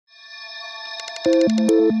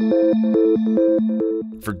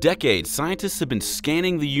For decades, scientists have been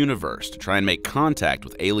scanning the universe to try and make contact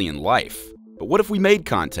with alien life. But what if we made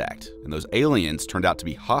contact, and those aliens turned out to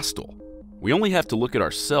be hostile? We only have to look at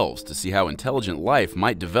ourselves to see how intelligent life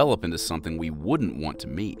might develop into something we wouldn't want to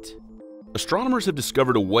meet. Astronomers have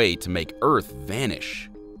discovered a way to make Earth vanish.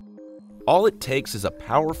 All it takes is a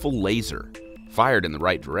powerful laser, fired in the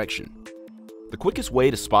right direction. The quickest way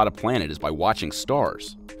to spot a planet is by watching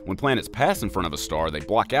stars. When planets pass in front of a star, they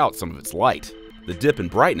block out some of its light. The dip in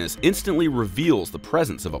brightness instantly reveals the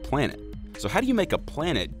presence of a planet. So how do you make a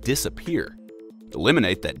planet disappear?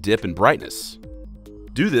 Eliminate that dip in brightness.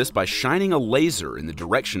 Do this by shining a laser in the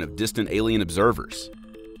direction of distant alien observers.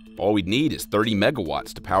 All we'd need is 30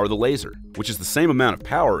 megawatts to power the laser, which is the same amount of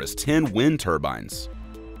power as 10 wind turbines.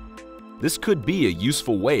 This could be a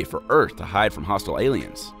useful way for Earth to hide from hostile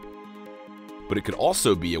aliens. But it could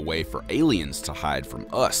also be a way for aliens to hide from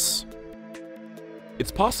us. It's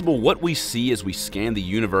possible what we see as we scan the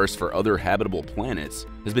universe for other habitable planets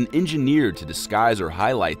has been engineered to disguise or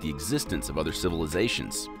highlight the existence of other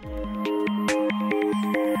civilizations.